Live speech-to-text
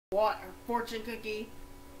What? A fortune cookie?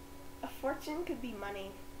 A fortune could be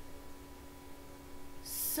money.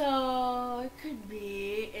 So, it could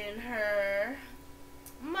be in her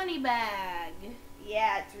money bag.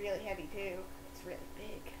 Yeah, it's really heavy too. It's really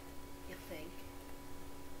big. You think?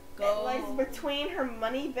 It lies between her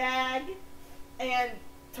money bag and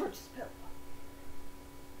Torch's pillow.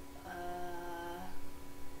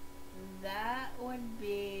 That would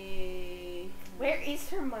be... Where is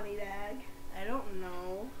her money bag? I don't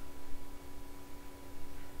know.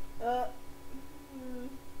 Oh.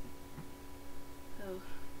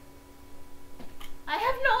 I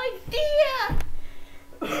have no idea!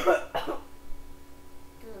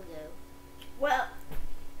 Well.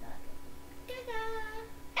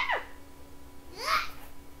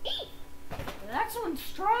 That's one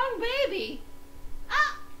strong baby.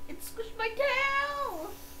 Ah! It squished my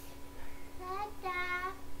tail!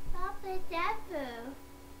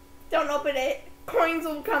 Don't open it. Coins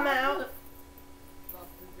will come out.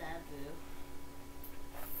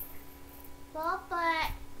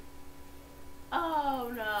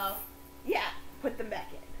 Oh no. Yeah, put them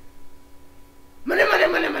back in. Money, money,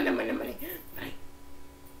 money, money, money, money.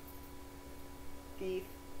 Thief.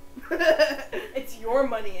 It's your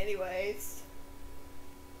money anyways.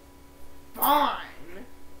 Fine.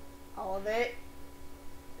 All of it?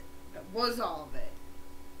 That was all of it.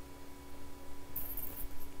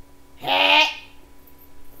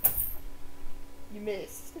 You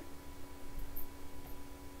missed.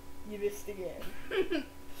 You missed again.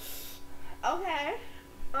 Okay.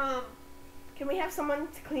 Can we have someone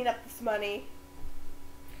to clean up this money?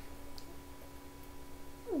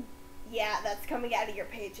 Yeah, that's coming out of your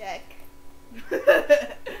paycheck.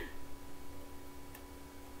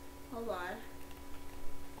 Hold on.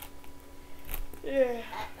 Yeah.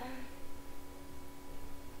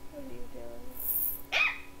 What are you doing?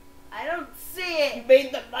 I don't see it. You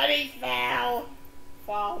made the money fall.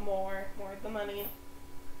 Fall more. More of the money.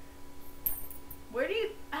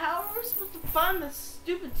 How are we supposed to find this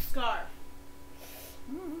stupid scarf?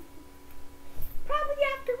 Probably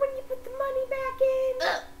after when you put the money back in.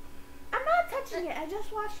 I'm not touching it. I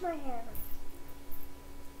just washed my hands.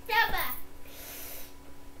 Dabba.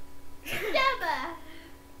 Dabba.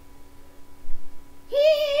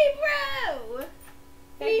 Hebrew.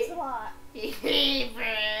 Thanks a lot.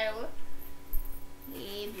 Hebrew.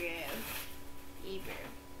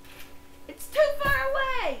 It's too far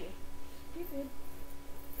away. Stupid.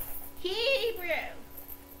 Hebrew.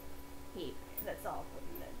 That's all for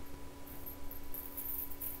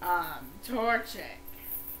them. Torchic.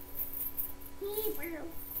 Hebrew.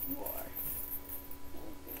 You are.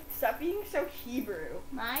 Stop being so Hebrew.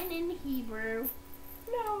 Mine in Hebrew.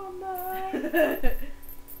 No, I'm not.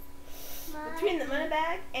 Between the money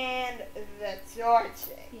bag and the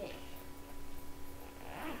torchic. Yeah.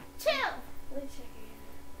 Chill. Let me check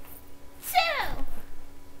Chill.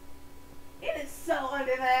 it. It is so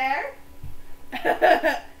under there.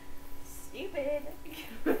 Stupid.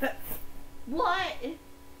 What?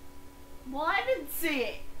 Well, I didn't see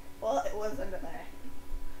it. Well, it was under there.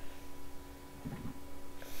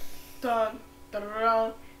 Dun, dun,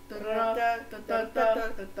 dun, dun, dun, dun,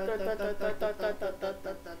 dun,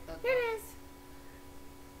 Here it is.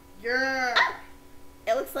 Yeah.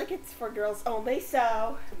 It looks like it's for girls only,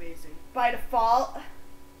 so It's amazing. by default,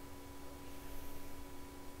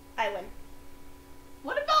 I win.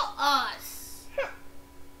 What about us?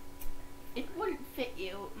 It wouldn't fit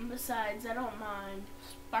you. And besides, I don't mind.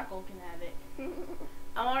 Sparkle can have it.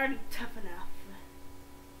 I'm already tough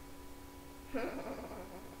enough.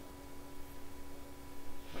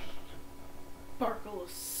 Sparkle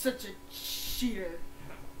is such a cheater.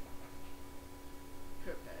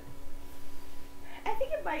 I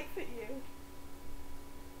think it might fit you.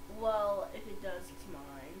 Well, if it does, it's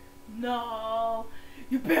mine. No!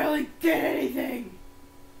 You barely did anything!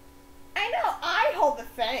 I know, I hold the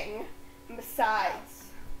thing. And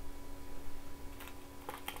besides.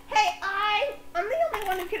 Hey, I'm the only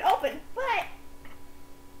one who can open, but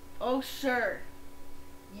Oh, sure.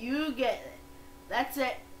 You get it. That's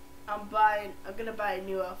it. I'm gonna buy a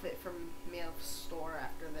new outfit from Mail's store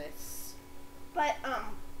after this.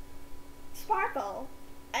 Sparkle,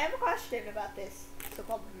 I have a question about this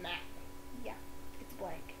so-called map. Yeah, it's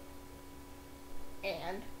blank.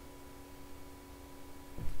 And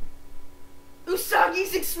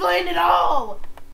Usagi's explained it all!